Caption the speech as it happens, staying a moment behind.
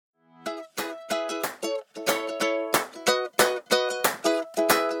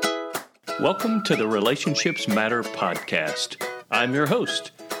Welcome to the Relationships Matter podcast. I'm your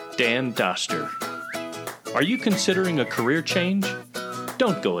host, Dan Doster. Are you considering a career change?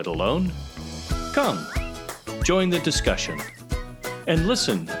 Don't go it alone. Come, join the discussion, and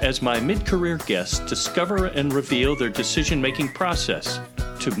listen as my mid-career guests discover and reveal their decision-making process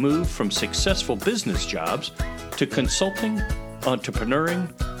to move from successful business jobs to consulting, entrepreneuring,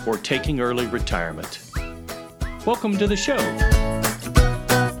 or taking early retirement. Welcome to the show.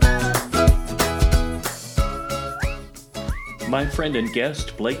 My friend and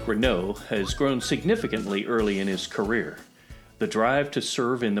guest, Blake Renaud, has grown significantly early in his career. The drive to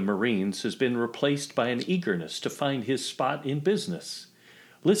serve in the Marines has been replaced by an eagerness to find his spot in business.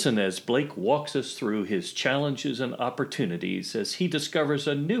 Listen as Blake walks us through his challenges and opportunities as he discovers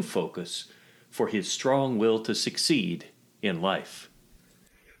a new focus for his strong will to succeed in life.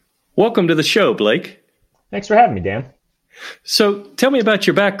 Welcome to the show, Blake. Thanks for having me, Dan. So tell me about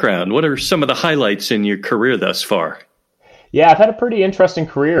your background. What are some of the highlights in your career thus far? Yeah, I've had a pretty interesting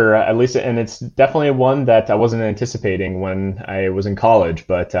career, at least, and it's definitely one that I wasn't anticipating when I was in college,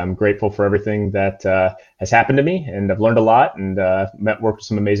 but I'm grateful for everything that has happened to me, and I've learned a lot and worked with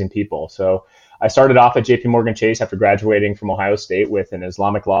some amazing people. So I started off at JP Chase after graduating from Ohio State with an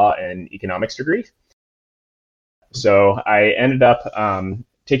Islamic law and economics degree. So I ended up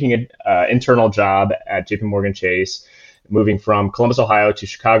taking an internal job at JP Chase, moving from Columbus, Ohio to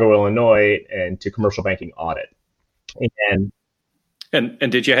Chicago, Illinois, and to commercial banking audit. And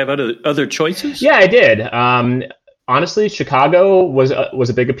did you have other choices? Yeah, I did. Honestly, Chicago was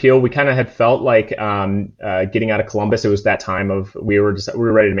a big appeal. We kind of had felt like getting out of Columbus. It was that time of we were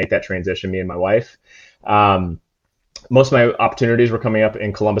ready to make that transition, me and my wife. Most of my opportunities were coming up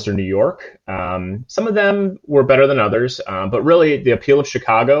in Columbus or New York. Some of them were better than others, but really the appeal of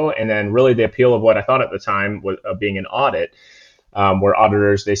Chicago, and then really the appeal of what I thought at the time was being an audit, where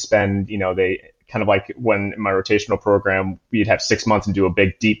auditors, they spend, they kind of like when in my rotational program, we'd have 6 months and do a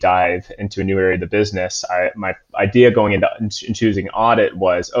big deep dive into a new area of the business. My idea going into choosing audit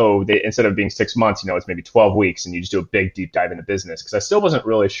was, instead of being 6 months, it's maybe 12 weeks and you just do a big deep dive into business. Because I still wasn't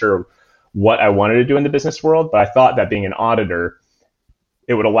really sure what I wanted to do in the business world, but I thought that being an auditor,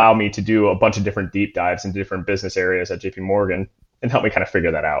 it would allow me to do a bunch of different deep dives into different business areas at JP Morgan and help me kind of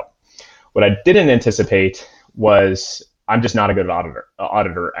figure that out. What I didn't anticipate was I'm just not a good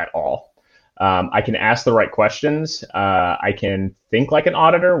auditor at all. I can ask the right questions. I can think like an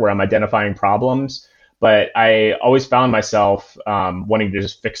auditor where I'm identifying problems, but I always found myself wanting to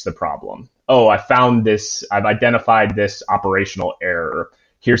just fix the problem. I found this, I've identified this operational error.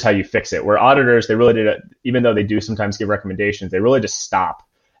 Here's how you fix it. Where auditors, they really did, even though they do sometimes give recommendations, they really just stop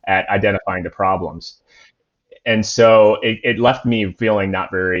at identifying the problems. And so it left me feeling not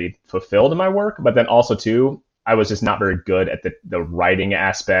very fulfilled in my work, but then also too, I was just not very good at the writing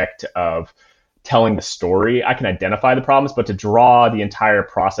aspect of telling the story. I can identify the problems, but to draw the entire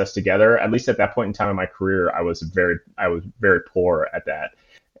process together, at least at that point in time in my career, I was very poor at that.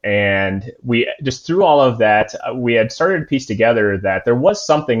 And we just through all of that, we had started to piece together that there was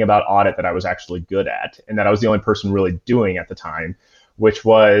something about audit that I was actually good at, and that I was the only person really doing at the time, which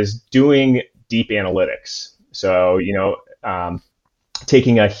was doing deep analytics. So,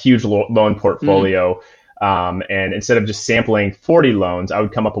 taking a huge loan portfolio, and instead of just sampling 40 loans, I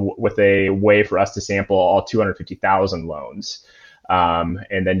would come up with a way for us to sample all 250,000 loans.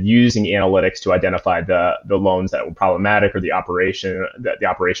 And then using analytics to identify the loans that were problematic or the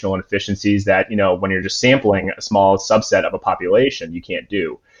operational inefficiencies that, when you're just sampling a small subset of a population, you can't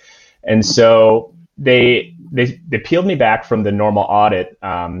do. And so they peeled me back from the normal audit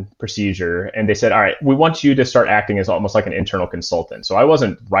procedure, and they said, all right, we want you to start acting as almost like an internal consultant. So I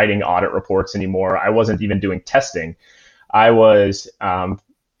wasn't writing audit reports anymore. I wasn't even doing testing.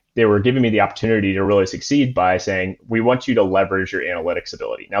 They were giving me the opportunity to really succeed by saying, we want you to leverage your analytics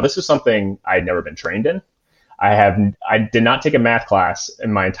ability. Now, this is something I'd never been trained in. I did not take a math class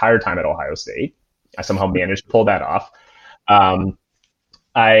in my entire time at Ohio State. I somehow managed to pull that off.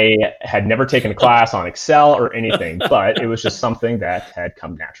 I had never taken a class on Excel or anything, but it was just something that had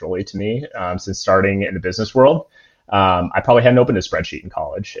come naturally to me since starting in the business world. I probably hadn't opened a spreadsheet in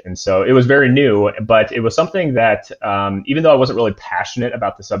college. And so it was very new, but it was something that even though I wasn't really passionate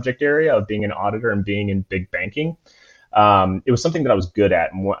about the subject area of being an auditor and being in big banking, it was something that I was good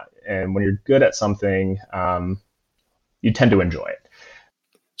at. And when you're good at something, you tend to enjoy it.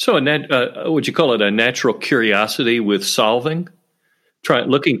 So would you call it a natural curiosity with solving?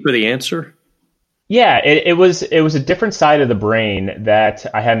 Looking for the answer? Yeah, it was a different side of the brain that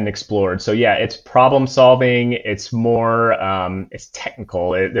I hadn't explored. So yeah, it's problem solving. It's more it's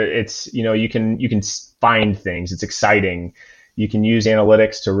technical. It's you can find things. It's exciting. you can use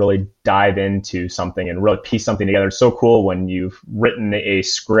analytics to really dive into something and really piece something together. It's so cool when you've written a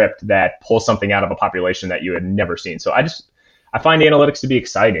script that pulls something out of a population that you had never seen. So I find analytics to be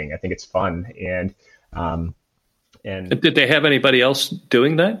exciting. I think it's fun. And did they have anybody else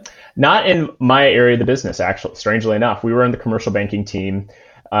doing that? Not in my area of the business, actually. Strangely enough, we were in the commercial banking team.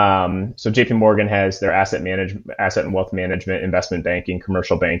 So JP Morgan has their asset and wealth management, investment banking,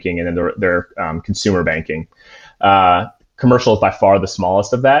 commercial banking, and then their consumer banking. Commercial is by far the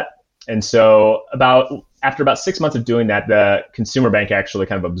smallest of that. And so after about 6 months of doing that, the consumer bank actually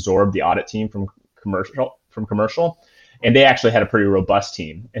kind of absorbed the audit team from commercial, and they actually had a pretty robust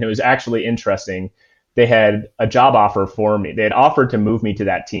team. And it was actually interesting. They had a job offer for me. They had offered to move me to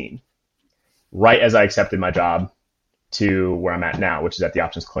that team right as I accepted my job to where I'm at now, which is at the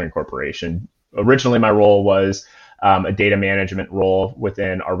Options Clearing Corporation. Originally, my role was a data management role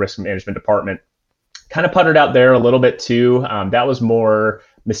within our risk management department. Kind of puttered out there a little bit too. That was more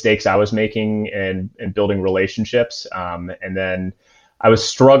mistakes I was making and building relationships. And then I was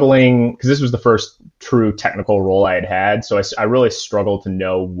struggling because this was the first true technical role I had had. So I really struggled to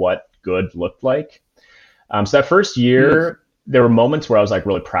know what good looked like. So that first year, there were moments where I was like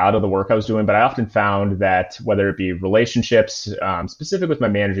really proud of the work I was doing, but I often found that whether it be relationships, specific with my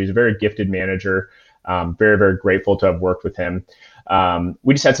manager, he's a very gifted manager, very, very grateful to have worked with him.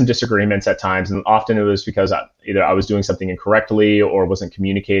 We just had some disagreements at times, and often it was because either I was doing something incorrectly or wasn't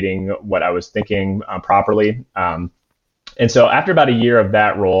communicating what I was thinking properly. And so after about a year of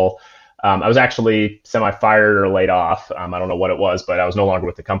that role, I was actually semi-fired or laid off. I don't know what it was, but I was no longer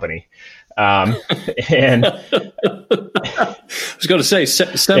with the company. And I was going to say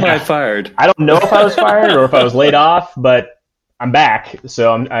semi-fired. Yeah, I don't know if I was fired or if I was laid off, but I'm back.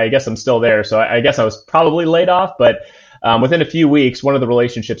 So I guess I'm still there. So I guess I was probably laid off, but within a few weeks, one of the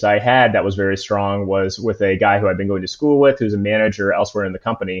relationships I had that was very strong was with a guy who I'd been going to school with, who's a manager elsewhere in the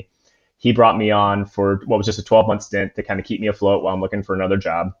company. He brought me on for what was just a 12-month stint to kind of keep me afloat while I'm looking for another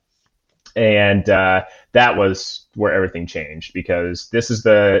job. And that was where everything changed, because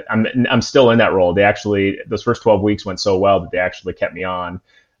I'm still in that role. Those first 12 weeks went so well that they actually kept me on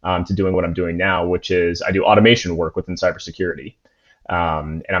to doing what I'm doing now, which is I do automation work within cybersecurity,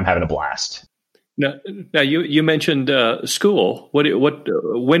 and I'm having a blast. Now you mentioned school.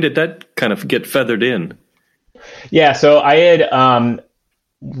 When did that kind of get feathered in? Yeah, so I had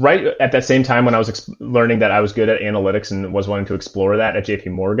right at that same time when I was learning that I was good at analytics and was wanting to explore that at JP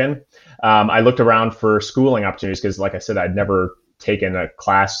Morgan, I looked around for schooling opportunities because, like I said, I'd never taken a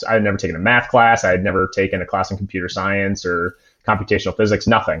class. I had never taken a math class. I had never taken a class in computer science or computational physics,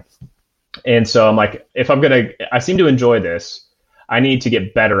 nothing. And so I'm like, I seem to enjoy this. I need to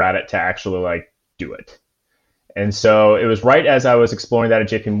get better at it to actually do it. And so it was right as I was exploring that at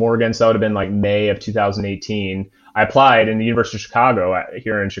JP Morgan. So that would have been May of 2018. I applied, and the University of Chicago,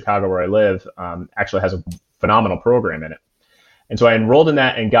 here in Chicago where I live, actually has a phenomenal program in it. And so I enrolled in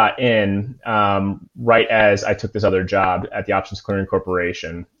that and got in right as I took this other job at the Options Clearing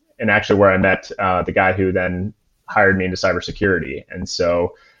Corporation, and actually where I met the guy who then hired me into cybersecurity. And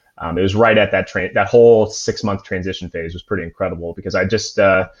so it was right at that whole 6-month transition phase was pretty incredible, because I just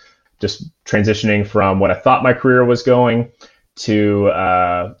transitioning from what I thought my career was going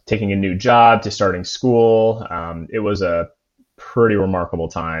to taking a new job to starting school. It was a pretty remarkable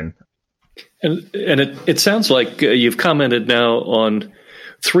time. And it sounds like you've commented now on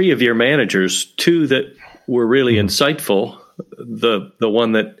 3 of your managers, 2 that were really insightful. The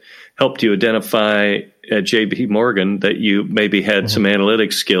one that helped you identify at JP Morgan that you maybe had some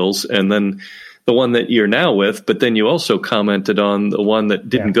analytics skills, and then the one that you're now with, but then you also commented on the one that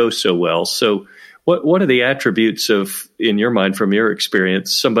didn't go so well. So what are the attributes of, in your mind, from your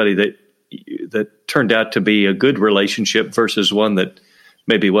experience, somebody that turned out to be a good relationship versus one that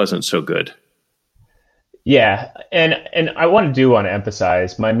maybe wasn't so good? Yeah. And I want to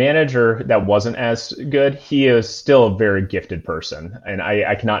emphasize my manager that wasn't as good. He is still a very gifted person, and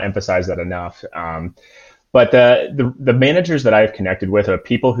I cannot emphasize that enough. But the managers that I've connected with are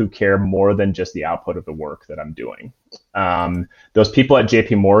people who care more than just the output of the work that I'm doing. Those people at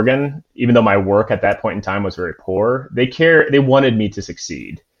JP Morgan, even though my work at that point in time was very poor, they wanted me to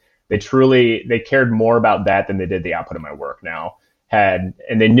succeed. They cared more about that than they did the output of my work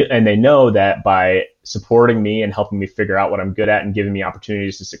they know that by supporting me and helping me figure out what I'm good at and giving me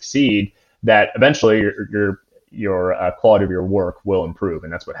opportunities to succeed, that eventually your quality of your work will improve.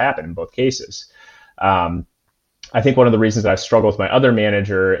 And that's what happened in both cases. I think one of the reasons that I struggled with my other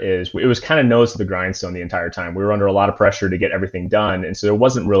manager is it was kind of nose to the grindstone the entire time. We were under a lot of pressure to get everything done. And so there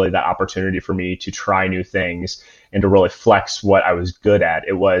wasn't really that opportunity for me to try new things and to really flex what I was good at.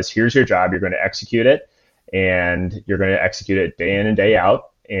 It was, here's your job, you're going to execute it. and you're going to execute it day in and day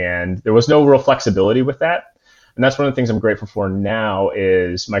out. And there was no real flexibility with that. And that's one of the things I'm grateful for now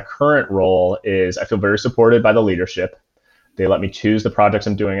is my current role is I feel very supported by the leadership. They let me choose the projects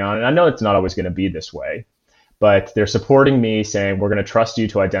I'm doing on. And I know it's not always going to be this way, but they're supporting me saying, we're going to trust you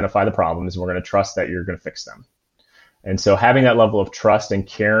to identify the problems. And we're going to trust that you're going to fix them. And so having that level of trust and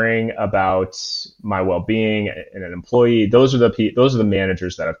caring about my well-being and an employee, those are the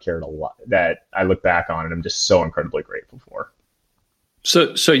managers that I've cared a lot, that I look back on and I'm just so incredibly grateful for.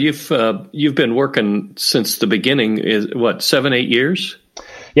 So you've been working since the beginning, is what, 7, 8 years?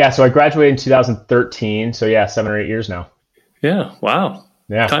 Yeah. So I graduated in 2013. So yeah, 7 or 8 years now. Yeah. Wow.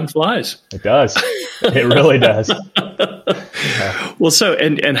 Yeah. Time flies. It does. It really does. Yeah. Well, so,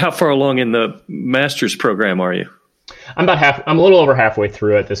 and how far along in the master's program are you? I'm a little over halfway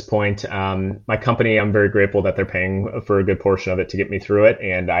through at this point. My company, I'm very grateful that they're paying for a good portion of it to get me through it.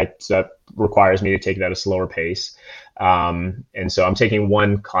 And that requires me to take it at a slower pace. And so I'm taking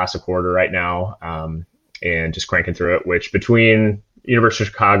one class a quarter right now, and just cranking through it, which between University of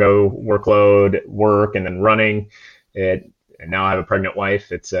Chicago workload, work, and then running it, and now I have a pregnant wife.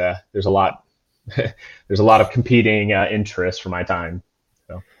 There's a lot of competing interests for my time.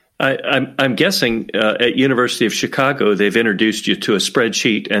 So. I'm guessing at University of Chicago, they've introduced you to a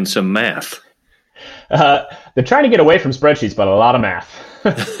spreadsheet and some math. They're trying to get away from spreadsheets, but a lot of math,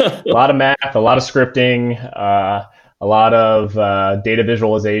 a lot of math, a lot of scripting, a lot of data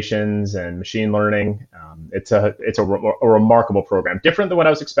visualizations and machine learning. It's a remarkable program, different than what I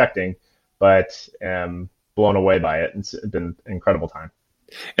was expecting, but blown away by it. It's been an incredible time.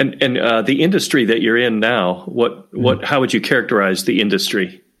 And the industry that you're in now, how would you characterize the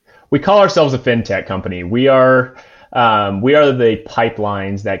industry? We call ourselves a fintech company. We are the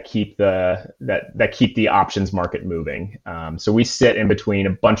pipelines that keep the options market moving. So we sit in between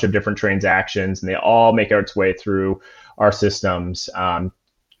a bunch of different transactions, and they all make its way through our systems. From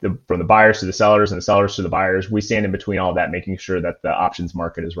the buyers to the sellers and the sellers to the buyers, we stand in between all of that, making sure that the options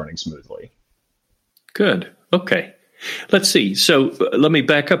market is running smoothly. Good. Okay. Let's see. So let me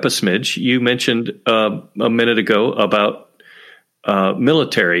back up a smidge. You mentioned a minute ago about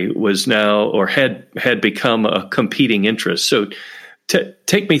military was now or had become a competing interest. So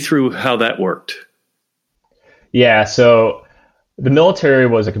take me through how that worked. Yeah. So the military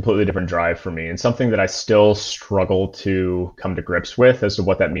was a completely different drive for me and something that I still struggle to come to grips with as to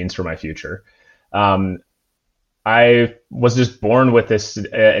what that means for my future. I was just born with this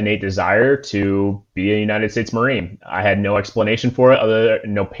innate desire to be a United States Marine. I had no explanation for it,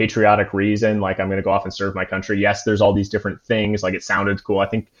 no patriotic reason, like I'm going to go off and serve my country. Yes, there's all these different things, like it sounded cool. I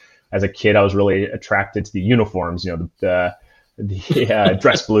think as a kid, I was really attracted to the uniforms, the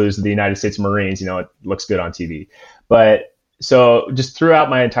dress blues of the United States Marines. It looks good on TV. But so just throughout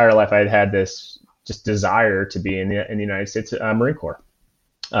my entire life, I had this just desire to be in the United States Marine Corps.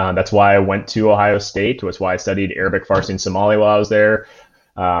 That's why I went to Ohio State. That's why I studied Arabic, Farsi, and Somali while I was there.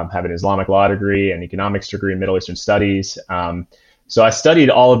 Have an Islamic law degree, an economics degree in Middle Eastern studies. So I studied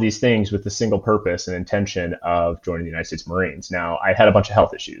all of these things with the single purpose and intention of joining the United States Marines. Now, I had a bunch of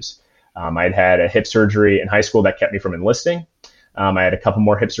health issues. I'd had a hip surgery in high school that kept me from enlisting. I had a couple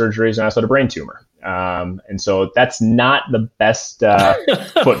more hip surgeries, and I also had a brain tumor. And so that's not the best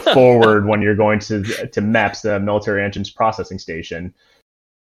foot forward when you're going to MEPS, the Military Engines Processing Station.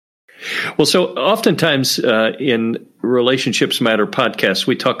 Well, so oftentimes in Relationships Matter podcasts,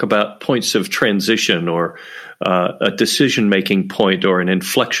 we talk about points of transition or a decision-making point or an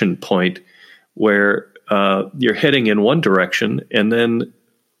inflection point where you're heading in one direction, and then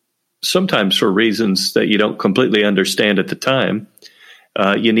sometimes for reasons that you don't completely understand at the time,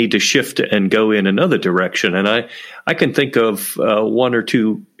 you need to shift and go in another direction. And I can think of one or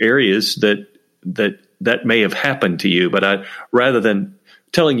two areas that may have happened to you, but rather than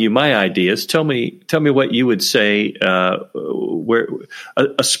telling you my ideas, tell me what you would say, where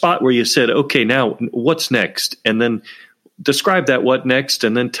a spot where you said, okay, now what's next? And then describe that what next,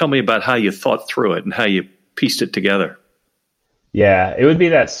 and then tell me about how you thought through it and how you pieced it together. Yeah, it would be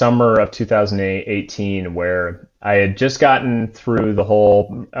that summer of 2018 where I had just gotten through the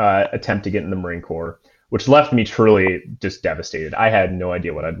whole attempt to get in the Marine Corps, which left me truly just devastated. I had no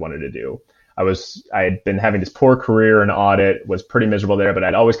idea what I'd wanted to do. I had been having this poor career in audit, was pretty miserable there, but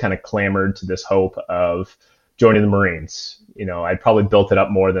I'd always kind of clamored to this hope of joining the Marines. I'd probably built it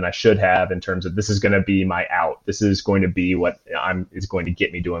up more than I should have in terms of this is going to be my out. This is going to be what is going to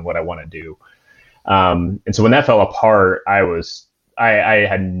get me doing what I want to do. And so when that fell apart, I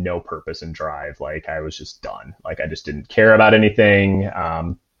had no purpose and drive. Like I was just done. Like I just didn't care about anything.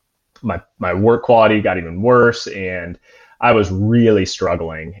 My work quality got even worse, and I was really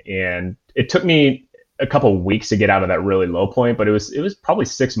struggling. And it took me a couple of weeks to get out of that really low point, but it was probably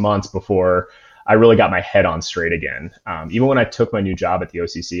 6 months before I really got my head on straight again. Even when I took my new job at the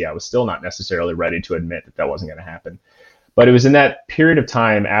OCC, I was still not necessarily ready to admit that wasn't going to happen. But it was in that period of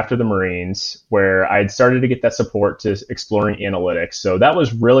time after the Marines where I had started to get that support to exploring analytics. So that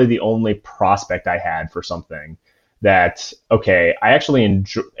was really the only prospect I had for something that, okay, I actually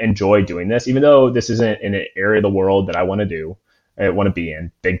enjoy doing this, even though this isn't in an area of the world that I want to be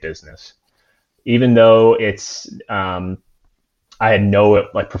in, big business. Even though it's, I had no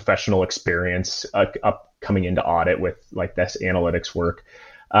like professional experience up coming into audit with like this analytics work.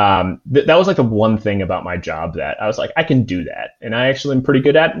 That was like the one thing about my job that I was like, I can do that. And I actually am pretty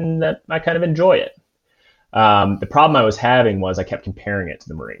good at it, and that I kind of enjoy it. The problem I was having was I kept comparing it to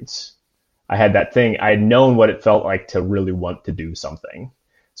the Marines. I had that thing. I had known what it felt like to really want to do something.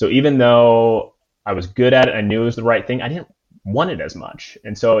 So even though I was good at it, I knew it was the right thing, I didn't want it as much.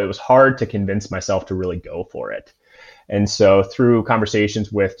 And so it was hard to convince myself to really go for it. And so through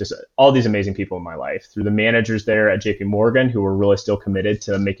conversations with just all these amazing people in my life, through the managers there at JP Morgan, who were really still committed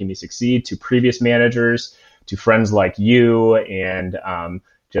to making me succeed, to previous managers, to friends like you, and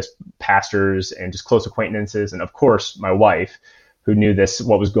just pastors and just close acquaintances. And of course, my wife, who knew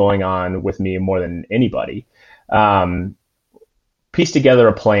what was going on with me more than anybody, pieced together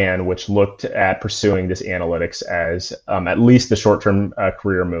a plan which looked at pursuing this analytics as at least the short-term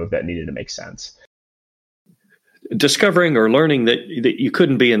career move that needed to make sense. Discovering or learning that you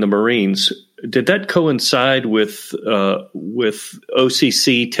couldn't be in the Marines, did that coincide with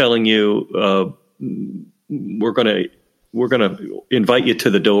OCC telling you we're going to invite you to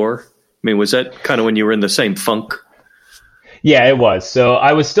the door? I mean, was that kind of when you were in the same funk? Yeah, it was. So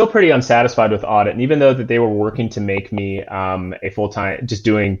I was still pretty unsatisfied with audit. And even though that they were working to make me a full-time, just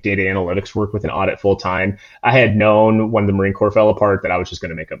doing data analytics work with an audit full-time, I had known when the Marine Corps fell apart that I was just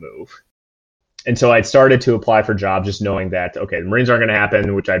going to make a move. And so I'd started to apply for jobs just knowing that, okay, the Marines aren't going to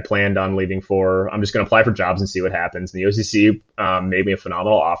happen, which I'd planned on leaving for. I'm just going to apply for jobs and see what happens. And the OCC made me a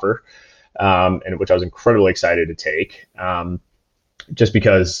phenomenal offer, and which I was incredibly excited to take, just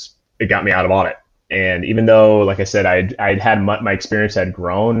because it got me out of audit. And even though, like I said, I'd had my experience had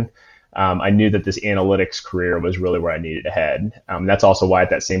grown, I knew that this analytics career was really where I needed to head. That's also why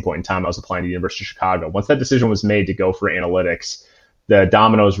at that same point in time, I was applying to the University of Chicago. Once that decision was made to go for analytics, the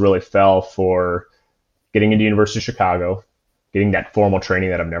dominoes really fell for getting into University of Chicago, getting that formal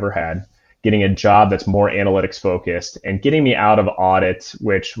training that I've never had, getting a job that's more analytics focused, and getting me out of audit,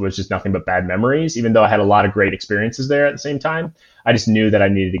 which was just nothing but bad memories. Even though I had a lot of great experiences there at the same time, I just knew that I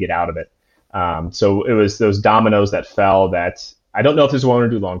needed to get out of it. So it was those dominoes that fell that I don't know if this is what I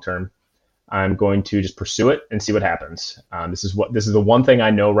want to do long term. I'm going to just pursue it and see what happens. This is the one thing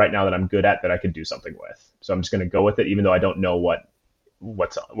I know right now that I'm good at that I could do something with. So I'm just going to go with it, even though I don't know what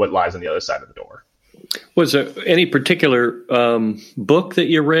lies on the other side of the door. Was there any particular book that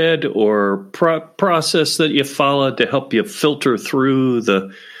you read or process that you followed to help you filter through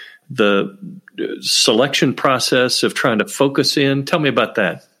the selection process of trying to focus in? Tell me about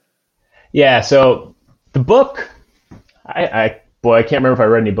that. Yeah, so the book, I can't remember if I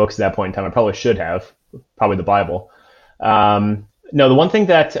read any books at that point in time. I probably should have, probably the Bible. No, the one thing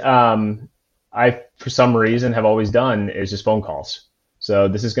that I, for some reason, have always done is just phone calls. So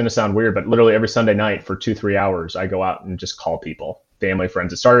this is going to sound weird, but literally every Sunday night for 2-3 hours, I go out and just call people, family,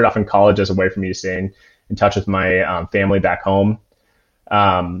 friends. It started off in college as a way for me to stay in touch with my family back home.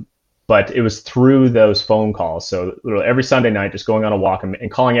 But it was through those phone calls. So literally every Sunday night, just going on a walk and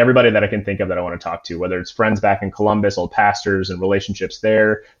calling everybody that I can think of that I want to talk to, whether it's friends back in Columbus, old pastors and relationships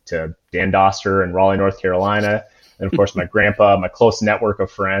there, to Dan Doster in Raleigh, North Carolina. And of course, my grandpa, my close network of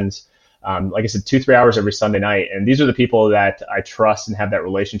friends. Like I said, 2-3 hours every Sunday night. And these are the people that I trust and have that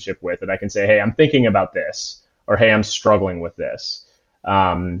relationship with, that I can say, hey, I'm thinking about this, or hey, I'm struggling with this.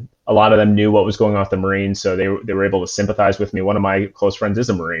 A lot of them knew what was going on with the Marines, so they were able to sympathize with me. One of my close friends is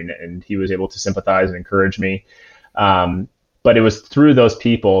a Marine, and he was able to sympathize and encourage me. But it was through those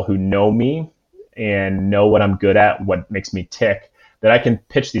people who know me and know what I'm good at, what makes me tick, that I can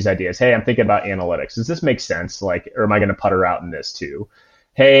pitch these ideas. Hey, I'm thinking about analytics. Does this make sense? Like, or am I going to putter out in this too?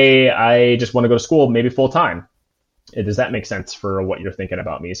 Hey, I just want to go to school, maybe full time. Does that make sense for what you're thinking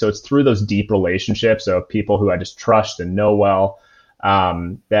about me? So it's through those deep relationships of people who I just trust and know well,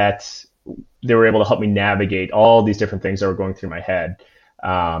 that they were able to help me navigate all these different things that were going through my head,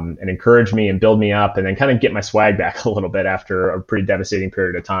 and encourage me and build me up, and then kind of get my swag back a little bit after a pretty devastating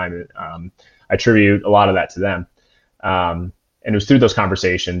period of time. I attribute a lot of that to them. And it was through those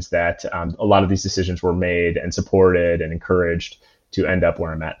conversations that a lot of these decisions were made and supported and encouraged to end up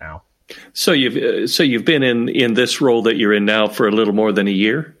where I'm at now. So you've been in this role that you're in now for a little more than a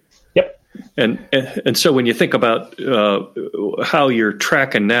year? Yep. And so when you think about how you're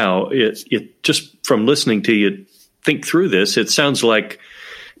tracking now, it just from listening to you think through this, it sounds like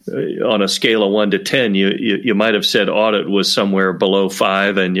on a scale of 1 to 10, you might have said audit was somewhere below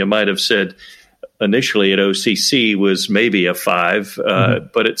 5, and you might have said initially at OCC was maybe a 5,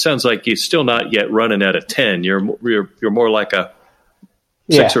 but it sounds like you're still not yet running at a 10. You're more like a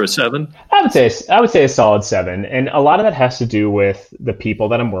 6 or a 7. I would say a solid 7, and a lot of that has to do with the people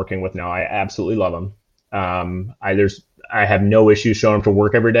that I'm working with now. I absolutely love them. I have no issues showing up to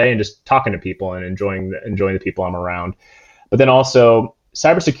work every day and just talking to people and enjoying the people I'm around. But then also,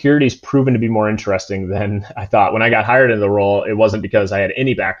 cybersecurity has proven to be more interesting than I thought. When I got hired into the role, it wasn't because I had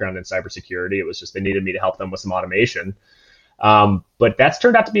any background in cybersecurity. It was just they needed me to help them with some automation. But that's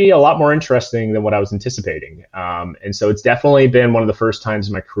turned out to be a lot more interesting than what I was anticipating. And so it's definitely been one of the first times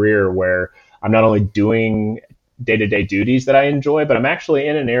in my career where I'm not only doing day-to-day duties that I enjoy, but I'm actually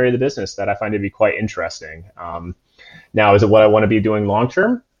in an area of the business that I find to be quite interesting. Now, is it what I want to be doing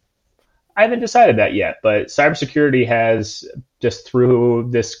long-term? I haven't decided that yet, but cybersecurity has, just through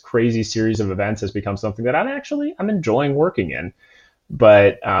this crazy series of events, has become something that I'm enjoying working in.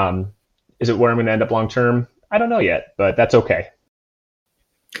 But is it where I'm going to end up long-term? I don't know yet, but that's okay.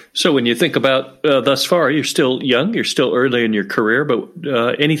 So when you think about thus far, you're still young, you're still early in your career, but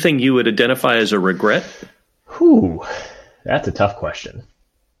anything you would identify as a regret? That's a tough question.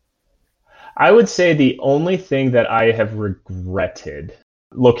 I would say the only thing that I have regretted,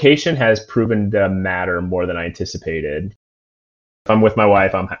 location has proven to matter more than I anticipated. If I'm with my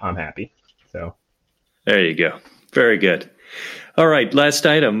wife, I'm happy. So there you go. Very good. All right, last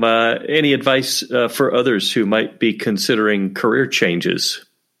item. Any advice for others who might be considering career changes,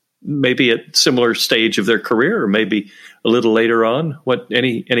 maybe at similar stage of their career or maybe a little later on?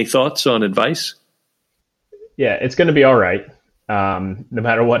 Any thoughts on advice? Yeah, it's going to be all right. No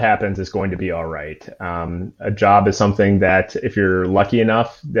matter what happens, it's going to be all right. A job is something that if you're lucky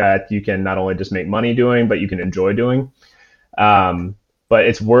enough that you can not only just make money doing, but you can enjoy doing. But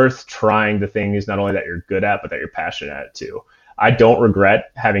it's worth trying the things not only that you're good at, but that you're passionate at too. I don't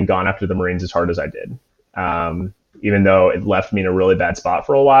regret having gone after the Marines as hard as I did. Even though it left me in a really bad spot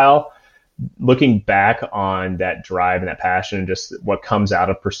for a while, looking back on that drive and that passion and just what comes out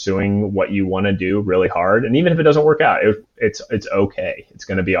of pursuing what you want to do really hard. And even if it doesn't work out, it's okay. It's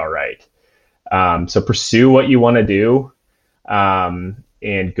going to be all right. So pursue what you want to do,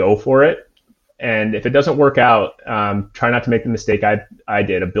 and go for it. And if it doesn't work out, try not to make the mistake I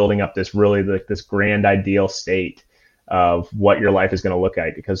did of building up this really this grand ideal state of what your life is going to look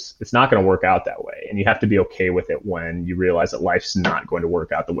like, because it's not going to work out that way. And you have to be okay with it when you realize that life's not going to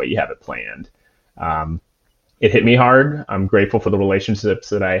work out the way you have it planned. It hit me hard. I'm grateful for the relationships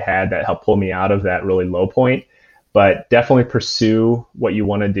that I had that helped pull me out of that really low point, but definitely pursue what you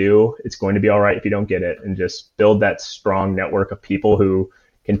want to do. It's going to be all right if you don't get it, and just build that strong network of people who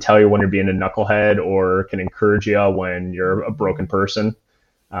can tell you when you're being a knucklehead or can encourage you when you're a broken person.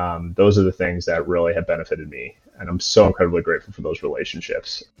 Those are the things that really have benefited me. And I'm so incredibly grateful for those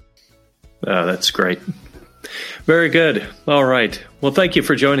relationships. That's great. Very good. All right. Well, thank you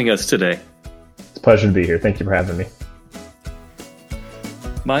for joining us today. It's a pleasure to be here. Thank you for having me.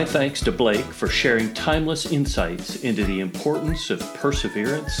 My thanks to Blake for sharing timeless insights into the importance of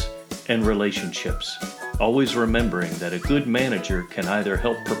perseverance and relationships. Always remembering that a good manager can either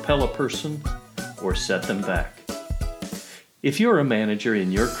help propel a person or set them back. If you're a manager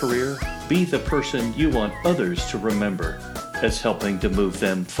in your career, be the person you want others to remember as helping to move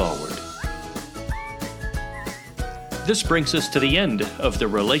them forward. This brings us to the end of the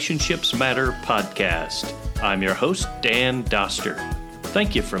Relationships Matter podcast. I'm your host, Dan Doster.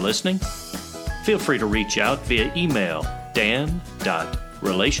 Thank you for listening. Feel free to reach out via email,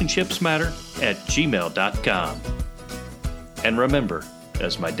 dan.relationshipsmatter@gmail.com. And remember,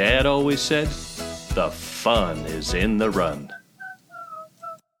 as my dad always said, the fun is in the run.